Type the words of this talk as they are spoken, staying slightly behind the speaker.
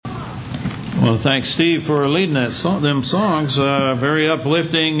Well, thanks, Steve, for leading them songs. Very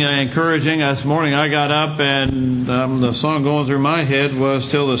uplifting, encouraging. This morning I got up and the song going through my head was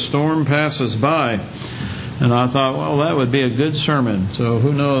 "Till the Storm Passes By." And I thought, well, that would be a good sermon. So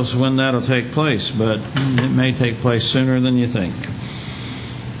who knows when that'll take place, but it may take place sooner than you think.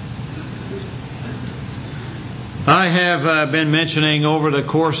 I have been mentioning over the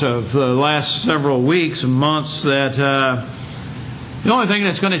course of the last several weeks and months that the only thing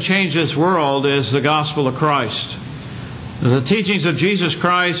that's going to change this world is the gospel of Christ. The teachings of Jesus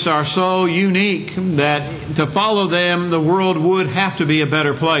Christ are so unique that to follow them, the world would have to be a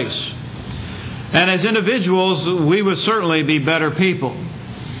better place. And as individuals, we would certainly be better people.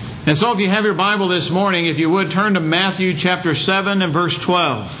 And so if you have your Bible this morning, if you would, turn to Matthew chapter 7 and verse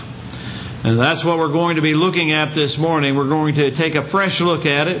 12. And that's what we're going to be looking at this morning. We're going to take a fresh look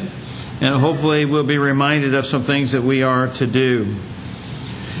at it, and hopefully we'll be reminded of some things that we are to do.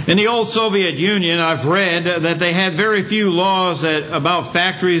 In the old Soviet Union, I've read that they had very few laws about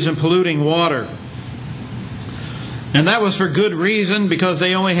factories and polluting water. And that was for good reason, because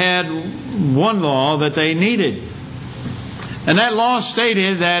they only had one law that they needed. And that law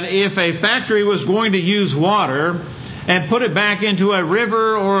stated that if a factory was going to use water and put it back into a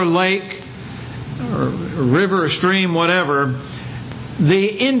river or a lake, or a river or stream, whatever, the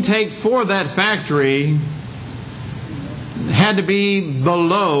intake for that factory had to be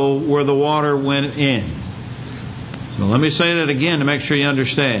below where the water went in. So let me say that again to make sure you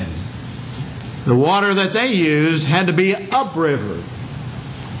understand. The water that they used had to be upriver.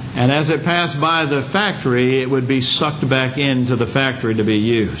 And as it passed by the factory, it would be sucked back into the factory to be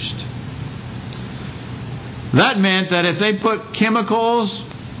used. That meant that if they put chemicals,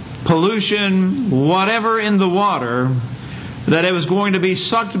 pollution, whatever in the water, that it was going to be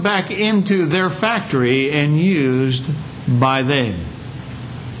sucked back into their factory and used by them.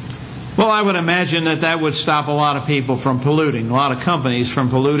 Well, I would imagine that would stop a lot of people from polluting, a lot of companies from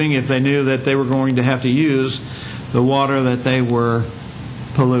polluting, if they knew that they were going to have to use the water that they were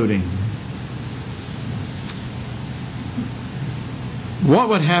polluting. What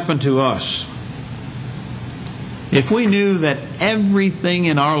would happen to us if we knew that everything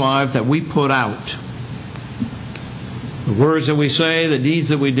in our life that we put out, the words that we say, the deeds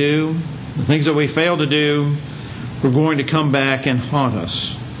that we do, the things that we fail to do, were going to come back and haunt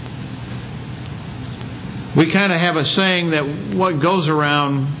us? We kind of have a saying that what goes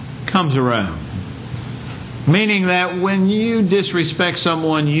around comes around. Meaning that when you disrespect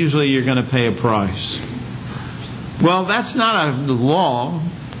someone, usually you're going to pay a price. Well, that's not a law.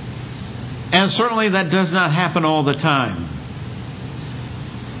 And certainly that does not happen all the time.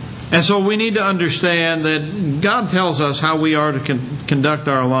 And so we need to understand that God tells us how we are to conduct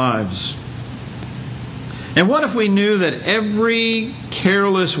our lives. And what if we knew that every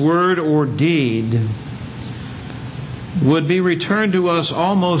careless word or deed would be returned to us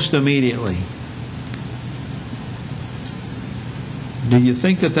almost immediately? Do you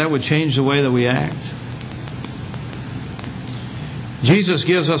think that would change the way that we act? Jesus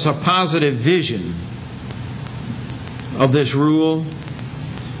gives us a positive vision of this rule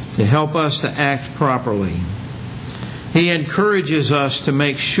to help us to act properly. He encourages us to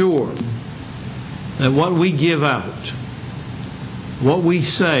make sure that what we give out, what we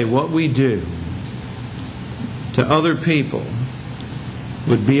say, what we do to other people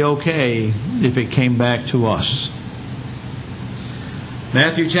would be okay if it came back to us.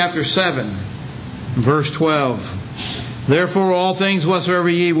 Matthew chapter 7, verse 12. Therefore all things whatsoever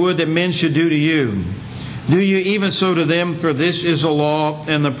ye would that men should do to you, do you even so to them, for this is the law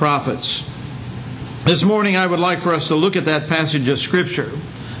and the prophets. This morning I would like for us to look at that passage of Scripture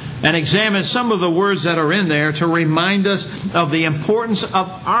and examine some of the words that are in there to remind us of the importance of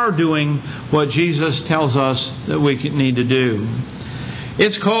our doing what Jesus tells us that we need to do.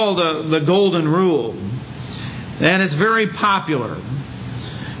 It's called the Golden Rule, and it's very popular.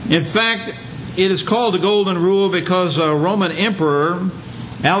 In fact, it is called the Golden Rule because a Roman emperor,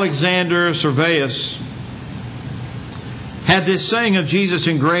 Alexander Severus, had this saying of Jesus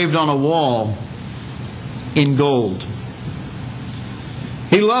engraved on a wall in gold.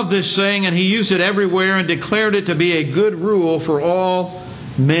 He loved this saying and he used it everywhere and declared it to be a good rule for all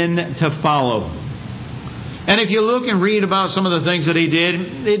men to follow. And if you look and read about some of the things that he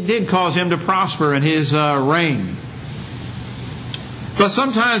did, it did cause him to prosper in his reign. But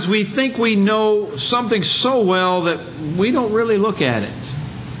sometimes we think we know something so well that we don't really look at it.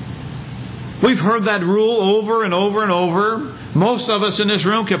 We've heard that rule over and over and over. Most of us in this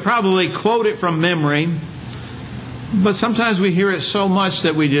room could probably quote it from memory. But sometimes we hear it so much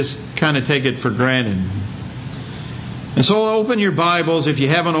that we just kind of take it for granted. And so open your Bibles if you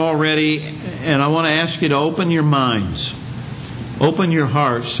haven't already, and I want to ask you to open your minds. Open your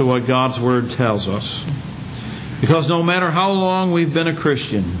hearts to what God's Word tells us. Because no matter how long we've been a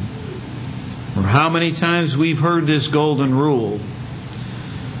Christian, or how many times we've heard this golden rule,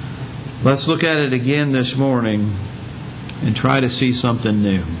 let's look at it again this morning and try to see something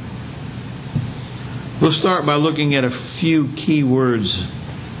new. We'll start by looking at a few key words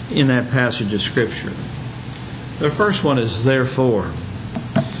in that passage of Scripture. The first one is therefore.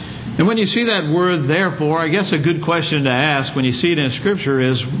 And when you see that word therefore, I guess a good question to ask when you see it in Scripture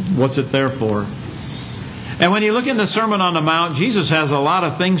is, what's it there for? And when you look in the Sermon on the Mount, Jesus has a lot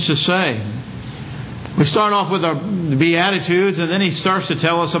of things to say. We start off with the Beatitudes, and then He starts to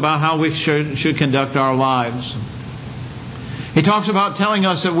tell us about how we should conduct our lives. He talks about telling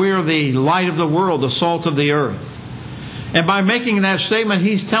us that we are the light of the world, the salt of the earth. And by making that statement,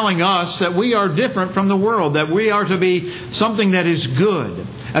 He's telling us that we are different from the world, that we are to be something that is good,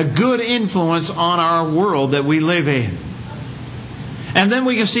 a good influence on our world that we live in. And then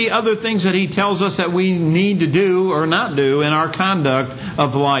we can see other things that He tells us that we need to do or not do in our conduct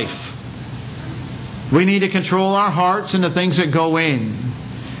of life. We need to control our hearts and the things that go in.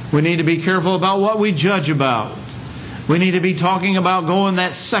 We need to be careful about what we judge about. We need to be talking about going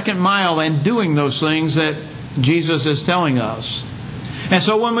that second mile and doing those things that Jesus is telling us. And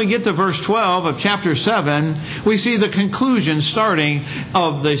so when we get to verse 12 of chapter 7, we see the conclusion starting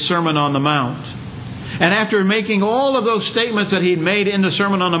of the Sermon on the Mount. And after making all of those statements that He'd made in the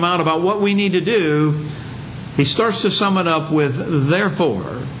Sermon on the Mount about what we need to do, He starts to sum it up with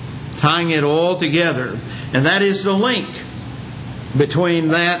therefore, tying it all together. And that is the link between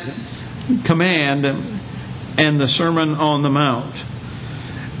that command and the Sermon on the Mount.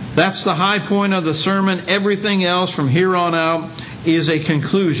 That's the high point of the sermon. Everything else from here on out is a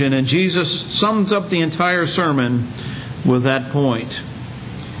conclusion. And Jesus sums up the entire sermon with that point.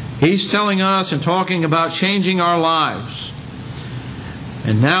 He's telling us and talking about changing our lives.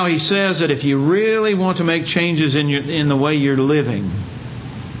 And now He says that if you really want to make changes in the way you're living,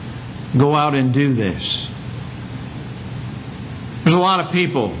 go out and do this. There's a lot of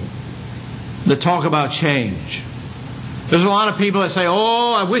people that talk about change. There's a lot of people that say,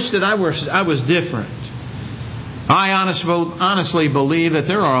 oh, I wish that I was different. I honestly believe that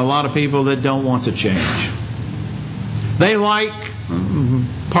there are a lot of people that don't want to change. They like,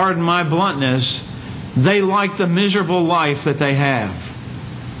 pardon my bluntness, they like the miserable life that they have.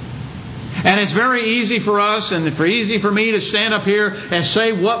 And it's very easy for us and easy for me to stand up here and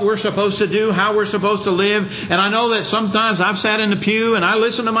say what we're supposed to do, how we're supposed to live. And I know that sometimes I've sat in the pew and I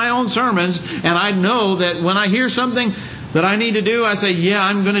listen to my own sermons, and I know that when I hear something that I need to do, I say, yeah,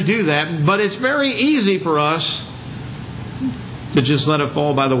 I'm going to do that. But it's very easy for us to just let it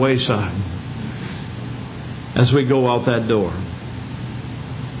fall by the wayside as we go out that door.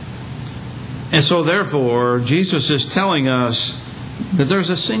 And so therefore, Jesus is telling us that there's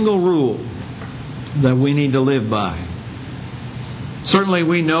a single rule that we need to live by. Certainly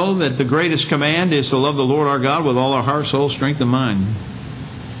we know that the greatest command is to love the Lord our God with all our heart, soul, strength, and mind.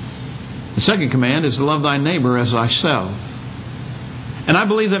 The second command is to love thy neighbor as thyself. And I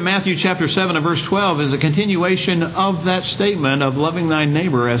believe that Matthew chapter 7 and verse 12 is a continuation of that statement of loving thy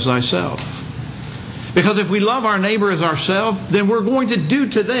neighbor as thyself. Because if we love our neighbor as ourselves, then we're going to do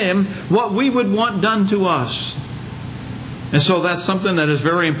to them what we would want done to us. And so that's something that is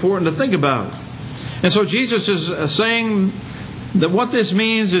very important to think about. And so Jesus is saying that what this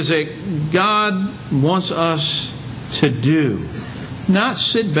means is that God wants us to do, not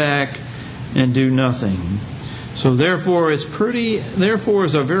sit back and do nothing. So therefore is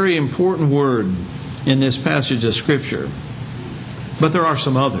a very important word in this passage of Scripture. But there are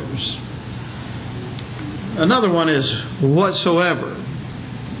some others. Another one is whatsoever.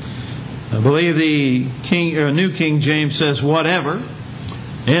 I believe the New King James says whatever.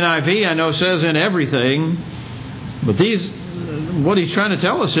 NIV I know says in everything. But what he's trying to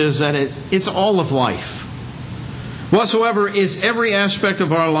tell us is that it's all of life. Whatsoever is every aspect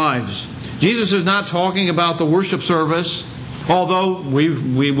of our lives. Jesus is not talking about the worship service, although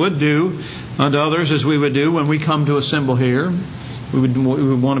we would do unto others as we would do when we come to assemble here. We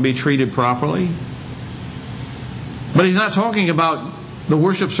would want to be treated properly. But he's not talking about the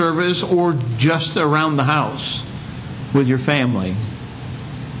worship service or just around the house with your family.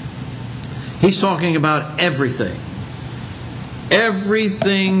 He's talking about everything.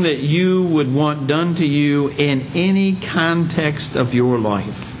 Everything that you would want done to you in any context of your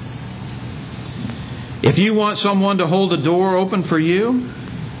life. If you want someone to hold the door open for you,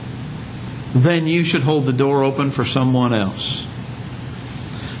 then you should hold the door open for someone else.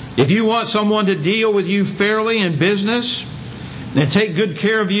 If you want someone to deal with you fairly in business and take good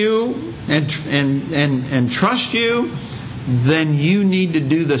care of you and trust you, then you need to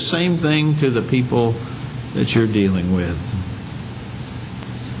do the same thing to the people that you're dealing with.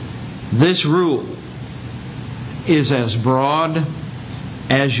 This rule is as broad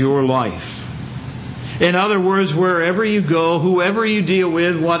as your life. In other words, wherever you go, whoever you deal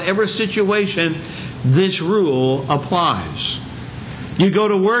with, whatever situation, this rule applies. You go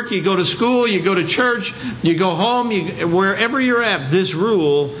to work, you go to school, you go to church, you go home, wherever you're at, this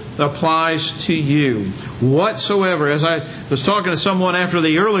rule applies to you. Whatsoever. As I was talking to someone after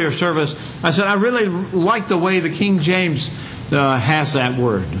the earlier service, I said, I really like the way the King James has that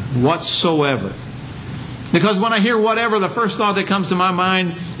word, whatsoever. Because when I hear whatever, the first thought that comes to my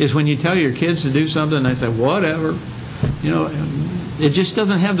mind is when you tell your kids to do something, and they say, whatever. You know, it just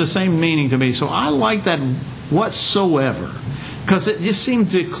doesn't have the same meaning to me. So I like that whatsoever. Because it just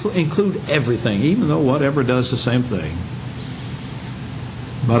seems to include everything, even though whatever does the same thing.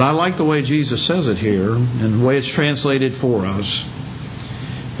 But I like the way Jesus says it here, and the way it's translated for us.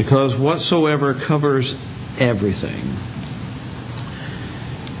 Because whatsoever covers everything.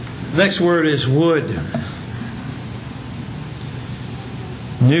 The next word is would.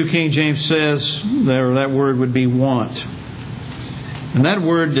 New King James says that word would be want. And that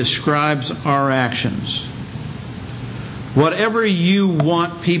word describes our actions. Whatever you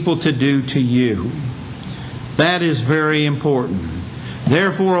want people to do to you, that is very important.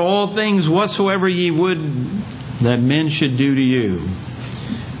 Therefore, all things whatsoever ye would that men should do to you.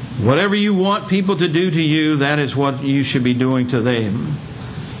 Whatever you want people to do to you, that is what you should be doing to them.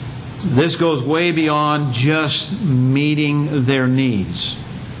 This goes way beyond just meeting their needs.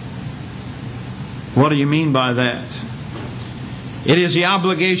 What do you mean by that? It is the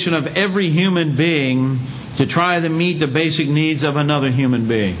obligation of every human being to try to meet the basic needs of another human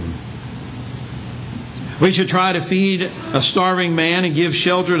being. We should try to feed a starving man and give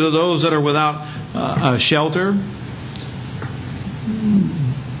shelter to those that are without shelter.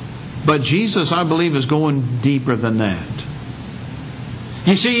 But Jesus, I believe, is going deeper than that.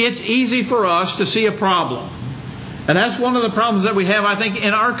 You see, it's easy for us to see a problem. And that's one of the problems that we have, I think,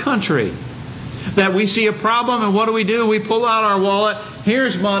 in our country. That we see a problem, and what do? We pull out our wallet,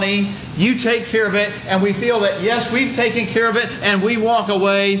 here's money, you take care of it, and we feel that, yes, we've taken care of it, and we walk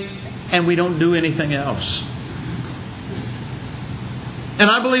away, and we don't do anything else. And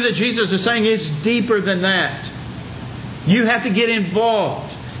I believe that Jesus is saying it's deeper than that. You have to get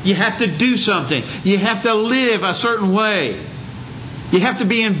involved. You have to do something. You have to live a certain way. You have to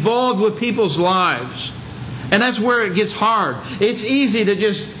be involved with people's lives. And that's where it gets hard. It's easy to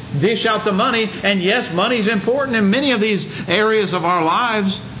just dish out the money. And yes, money's important in many of these areas of our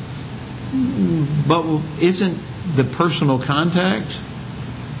lives. But isn't the personal contact,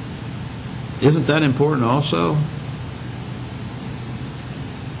 isn't that important also?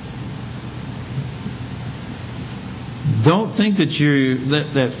 Don't think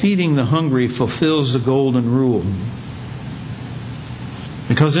that feeding the hungry fulfills the golden rule.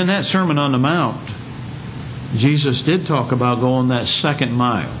 Because in that Sermon on the Mount, Jesus did talk about going that second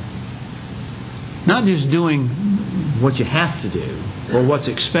mile. Not just doing what you have to do or what's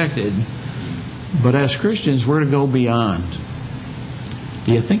expected, but as Christians, we're to go beyond.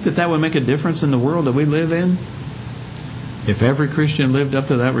 Do you think that would make a difference in the world that we live in? If every Christian lived up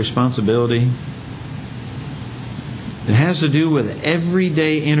to that responsibility? It has to do with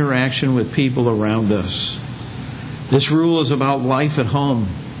everyday interaction with people around us. This rule is about life at home.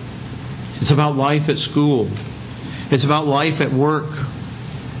 It's about life at school. It's about life at work.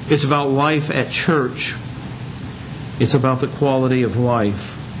 It's about life at church. It's about the quality of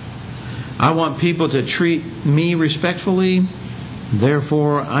life. I want people to treat me respectfully.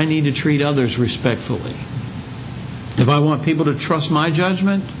 Therefore, I need to treat others respectfully. If I want people to trust my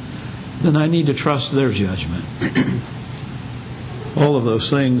judgment, then I need to trust their judgment. All of those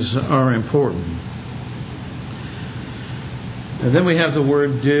things are important. And then we have the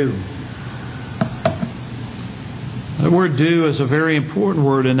word do. The word do is a very important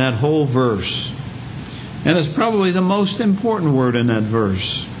word in that whole verse. And it's probably the most important word in that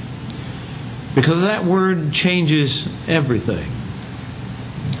verse. Because that word changes everything.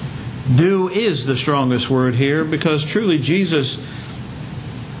 Do is the strongest word here because truly Jesus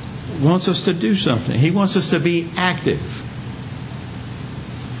wants us to do something. He wants us to be active.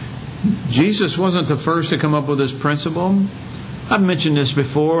 Jesus wasn't the first to come up with this principle. I've mentioned this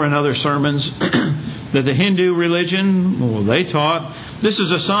before in other sermons that the Hindu religion, well, they taught this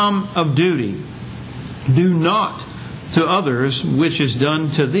is a sum of duty. Do not to others which is done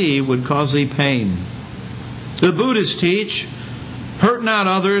to thee would cause thee pain. The Buddhists teach Hurt not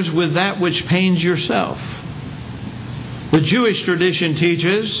others with that which pains yourself. The Jewish tradition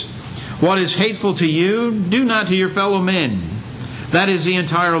teaches, what is hateful to you, do not to your fellow men. That is the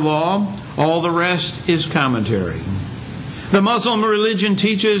entire law. All the rest is commentary. The Muslim religion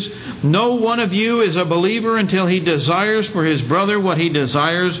teaches, no one of you is a believer until he desires for his brother what he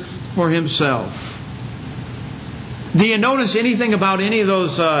desires for himself. Do you notice anything about any of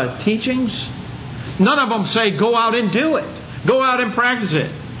those teachings? None of them say, go out and do it. Go out and practice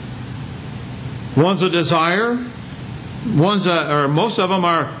it. One's a desire. Or most of them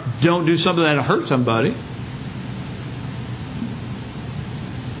are, don't do something that'll hurt somebody.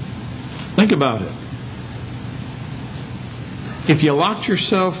 Think about it. If you locked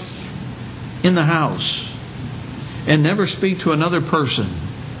yourself in the house and never speak to another person,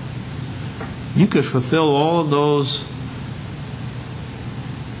 you could fulfill all of those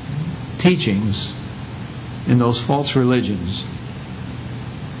teachings in those false religions.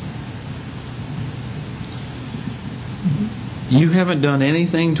 You haven't done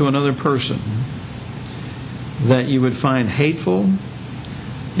anything to another person that you would find hateful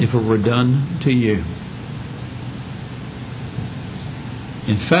if it were done to you.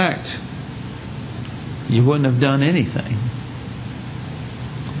 In fact, you wouldn't have done anything.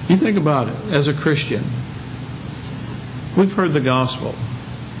 You think about it. As a Christian, we've heard the gospel.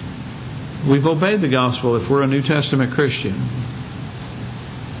 We've obeyed the gospel if we're a New Testament Christian.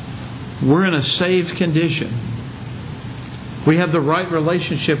 We're in a saved condition. We have the right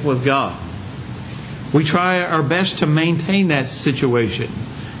relationship with God. We try our best to maintain that situation,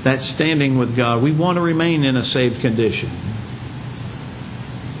 that standing with God. We want to remain in a saved condition.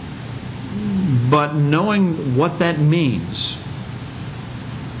 But knowing what that means,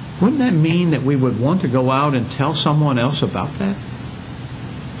 wouldn't that mean that we would want to go out and tell someone else about that?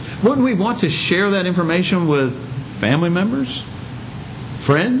 Wouldn't we want to share that information with family members,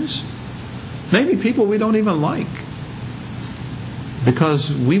 friends, maybe people we don't even like?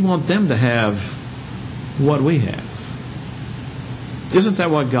 Because we want them to have what we have. Isn't that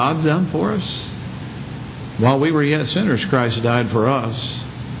what God's done for us? While we were yet sinners, Christ died for us.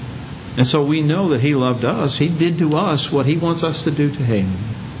 And so we know that He loved us. He did to us what He wants us to do to Him.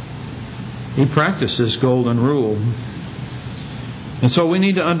 He practiced this golden rule. And so we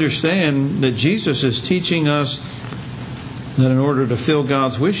need to understand that Jesus is teaching us that in order to fulfill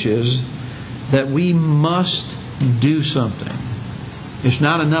God's wishes, that we must do something. It's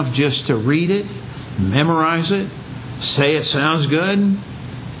not enough just to read it, memorize it, say it sounds good.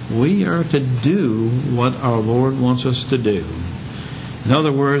 We are to do what our Lord wants us to do. In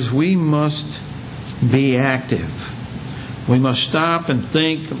other words, we must be active. We must stop and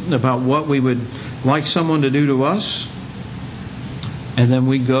think about what we would like someone to do to us. And then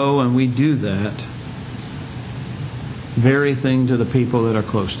we go and we do that very thing to the people that are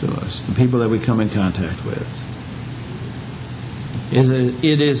close to us, the people that we come in contact with.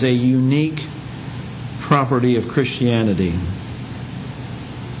 It is a unique property of Christianity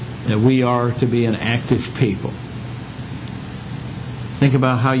that we are to be an active people. Think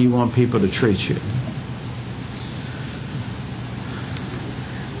about how you want people to treat you.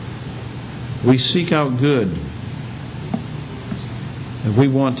 We seek out good that we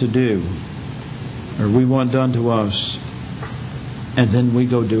want to do, or we want done to us, and then we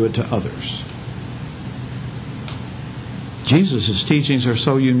go do it to others. Jesus' teachings are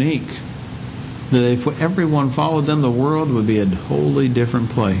so unique that if everyone followed them, the world would be a wholly different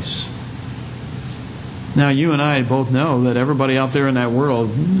place. Now, you and I both know that everybody out there in that world,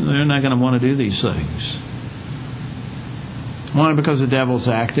 they're not going to want to do these things. Why? Because the devil's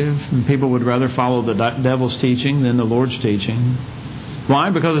active, and people would rather follow the devil's teaching than the Lord's teaching. Why?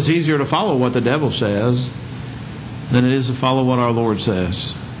 Because it's easier to follow what the devil says than it is to follow what our Lord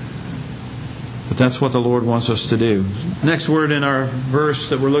says. But that's what the Lord wants us to do. Next word in our verse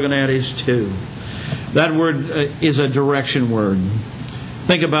that we're looking at is to. That word is a direction word.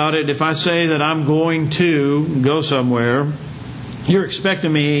 Think about it. If I say that I'm going to go somewhere, you're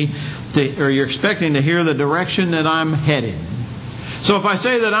expecting to hear the direction that I'm headed. So if I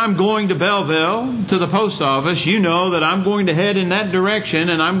say that I'm going to Belleville, to the post office, you know that I'm going to head in that direction,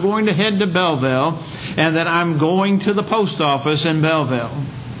 and I'm going to head to Belleville, and that I'm going to the post office in Belleville.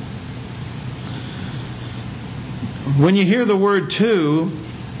 When you hear the word to,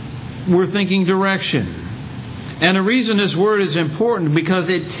 we're thinking direction. And the reason this word is important because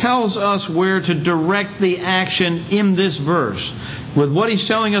it tells us where to direct the action in this verse. With what He's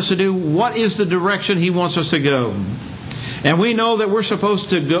telling us to do, what is the direction He wants us to go? And we know that we're supposed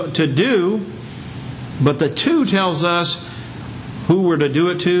to do, but the to tells us who we're to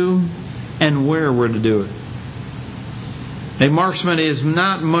do it to and where we're to do it. A marksman is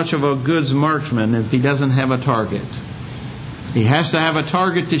not much of a good marksman if he doesn't have a target. He has to have a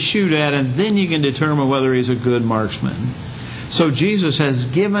target to shoot at, and then you can determine whether he's a good marksman. So Jesus has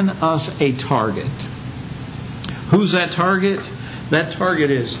given us a target. Who's that target? That target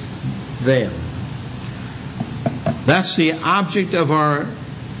is them. That's the object of our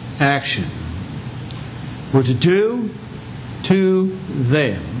action. We're to do to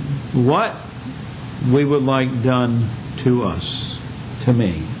them what we would like done to us, to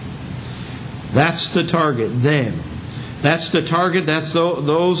me. That's the target, them. That's the target, that's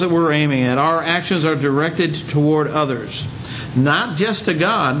those that we're aiming at. Our actions are directed toward others. Not just to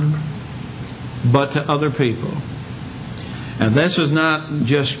God, but to other people. And this is not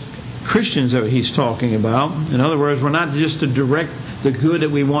just Christians that he's talking about. In other words, we're not just to direct the good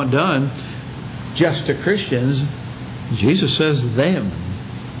that we want done just to Christians. Jesus says them.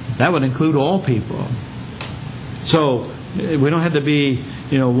 That would include all people. So we don't have to be,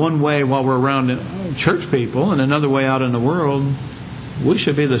 one way while we're around church people and another way out in the world. We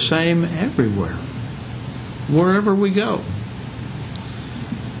should be the same everywhere, wherever we go.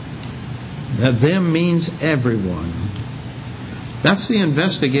 That them means everyone. That's the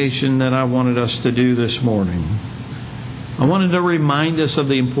investigation that I wanted us to do this morning. I wanted to remind us of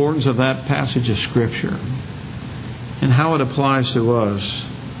the importance of that passage of Scripture and how it applies to us.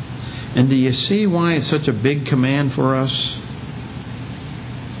 And do you see why it's such a big command for us?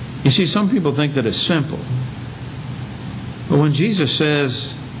 You see, some people think that it's simple. But when Jesus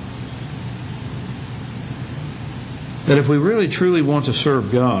says that if we really truly want to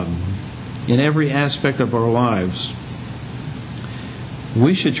serve God in every aspect of our lives,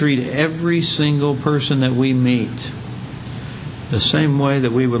 we should treat every single person that we meet the same way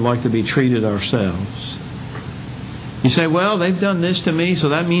that we would like to be treated ourselves. You say, well, they've done this to me, so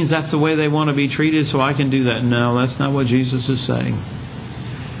that means that's the way they want to be treated, so I can do that. No, that's not what Jesus is saying.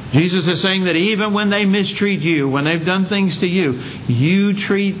 Jesus is saying that even when they mistreat you, when they've done things to you, you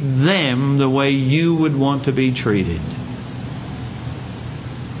treat them the way you would want to be treated.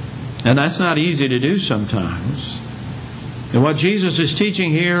 And that's not easy to do sometimes. And what Jesus is teaching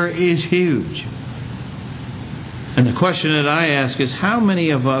here is huge. And the question that I ask is, how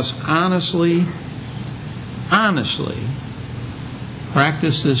many of us honestly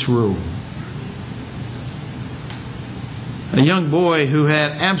practice this rule? A young boy who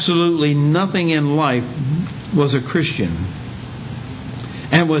had absolutely nothing in life was a Christian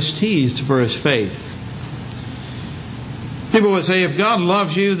and was teased for his faith. People would say, if God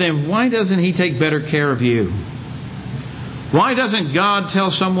loves you, then why doesn't He take better care of you? Why doesn't God tell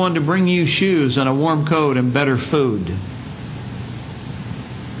someone to bring you shoes and a warm coat and better food?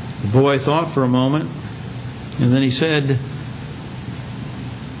 The boy thought for a moment, and then he said,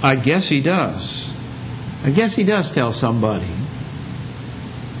 I guess He does. I guess He does tell somebody.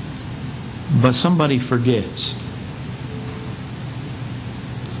 But somebody forgets.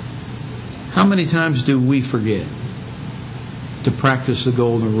 How many times do we forget to practice the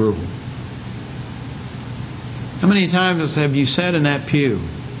golden rule? How many times have you sat in that pew?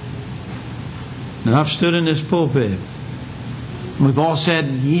 And I've stood in this pulpit. And we've all said,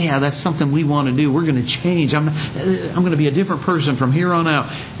 yeah, that's something we want to do. We're going to change. I'm going to be a different person from here on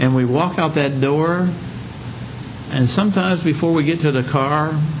out. And we walk out that door, and sometimes before we get to the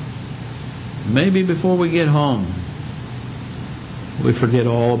car, maybe before we get home, we forget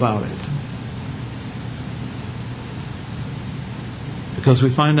all about it. Because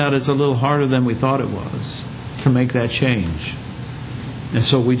we find out it's a little harder than we thought it was to make that change. And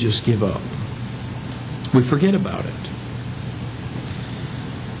so we just give up. We forget about it.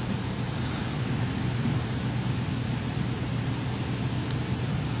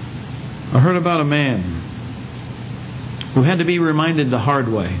 I heard about a man who had to be reminded the hard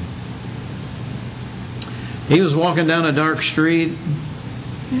way. He was walking down a dark street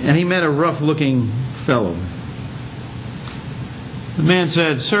and he met a rough-looking fellow. The man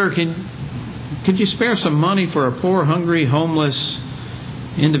said, "Sir, could you spare some money for a poor, hungry, homeless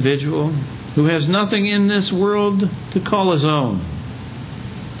individual who has nothing in this world to call his own,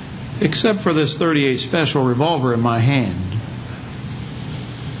 except for this .38 Special revolver in my hand?"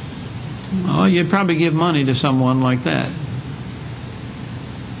 Oh, you'd probably give money to someone like that.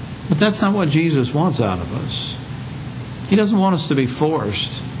 But that's not what Jesus wants out of us. He doesn't want us to be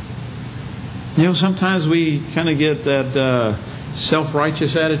forced. Sometimes we kind of get that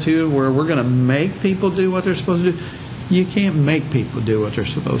self-righteous attitude where we're going to make people do what they're supposed to do. You can't make people do what they're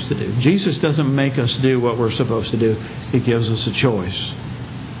supposed to do. Jesus doesn't make us do what we're supposed to do. He gives us a choice.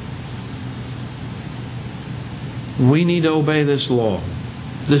 We need to obey this law,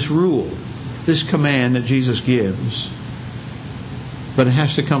 this rule, this command that Jesus gives. but it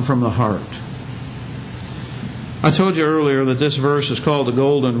has to come from the heart. I told you earlier that this verse is called the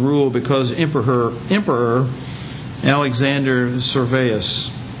Golden Rule because Emperor Alexander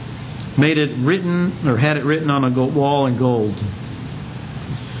Serveus had it written on a wall in gold.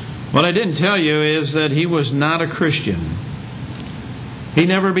 What I didn't tell you is that he was not a Christian. He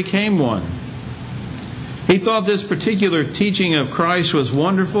never became one. He thought this particular teaching of Christ was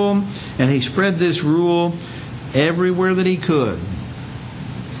wonderful, and he spread this rule everywhere that he could.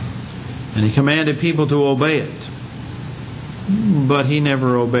 And he commanded people to obey it. But he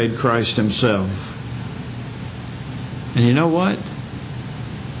never obeyed Christ himself. And you know what?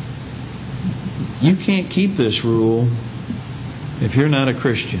 You can't keep this rule if you're not a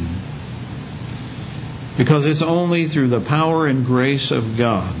Christian. Because it's only through the power and grace of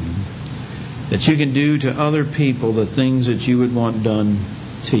God that you can do to other people the things that you would want done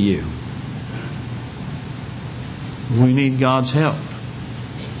to you. We need God's help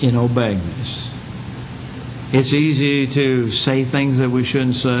in obeying this. It's easy to say things that we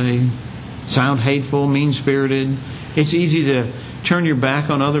shouldn't say, sound hateful, mean-spirited. It's easy to turn your back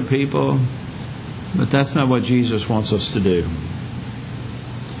on other people, but that's not what Jesus wants us to do.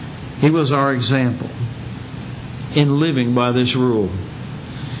 He was our example in living by this rule.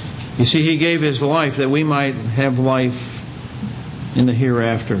 You see, He gave His life that we might have life in the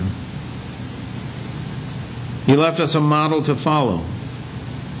hereafter. He left us a model to follow.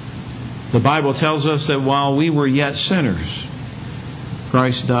 The Bible tells us that while we were yet sinners,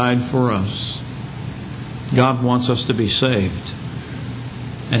 Christ died for us. God wants us to be saved.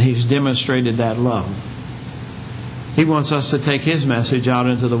 And He's demonstrated that love. He wants us to take His message out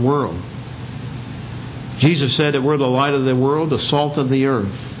into the world. Jesus said that we're the light of the world, the salt of the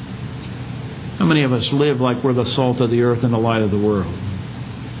earth. How many of us live like we're the salt of the earth and the light of the world?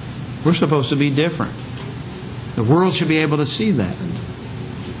 We're supposed to be different. The world should be able to see that.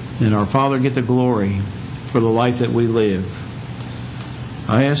 And our Father get the glory for the life that we live.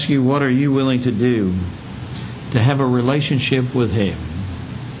 I ask you, what are you willing to do to have a relationship with Him?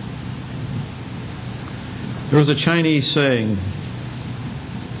 There was a Chinese saying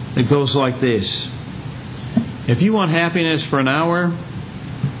that goes like this: if you want happiness for an hour,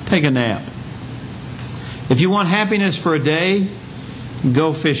 take a nap. If you want happiness for a day,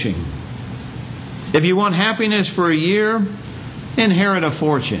 go fishing. If you want happiness for a year, inherit a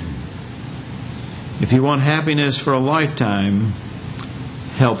fortune. If you want happiness for a lifetime,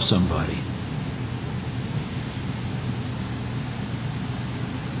 help somebody.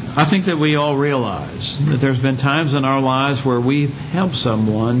 I think that we all realize that there's been times in our lives where we've helped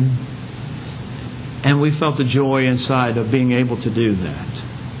someone and we felt the joy inside of being able to do that.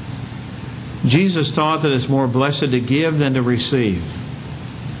 Jesus taught that it's more blessed to give than to receive.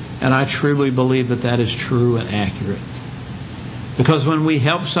 And I truly believe that that is true and accurate. Because when we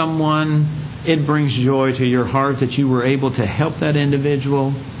help someone, it brings joy to your heart that you were able to help that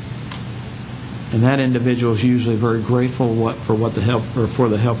individual. And that individual is usually very grateful for the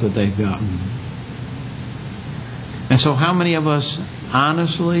help that they've gotten. And so how many of us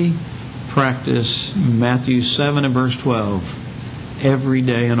honestly practice Matthew 7 and verse 12 every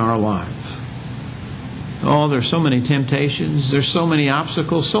day in our life? Oh, there's so many temptations, there's so many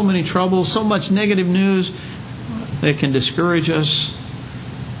obstacles, so many troubles, so much negative news that can discourage us.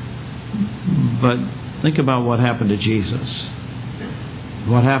 But think about what happened to Jesus.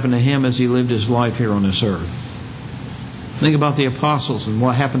 What happened to Him as He lived His life here on this earth. Think about the apostles and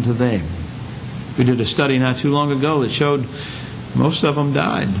what happened to them. We did a study not too long ago that showed most of them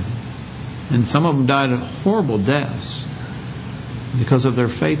died. And some of them died horrible deaths because of their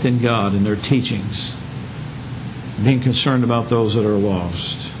faith in God and their teachings. Being concerned about those that are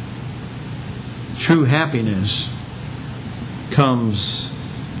lost. True happiness comes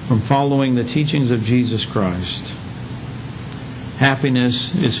from following the teachings of Jesus Christ.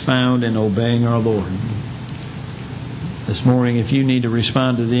 Happiness is found in obeying our Lord. This morning, if you need to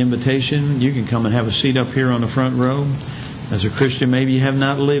respond to the invitation, you can come and have a seat up here on the front row. As a Christian, maybe you have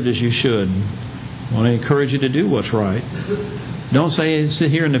not lived as you should. I want to encourage you to do what's right. Don't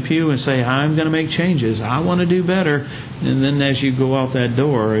sit here in the pew and say, I'm going to make changes. I want to do better. And then as you go out that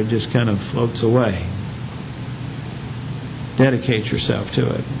door, it just kind of floats away. Dedicate yourself to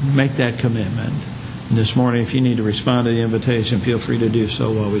it. Make that commitment. And this morning, if you need to respond to the invitation, feel free to do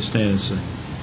so while we stand and sing.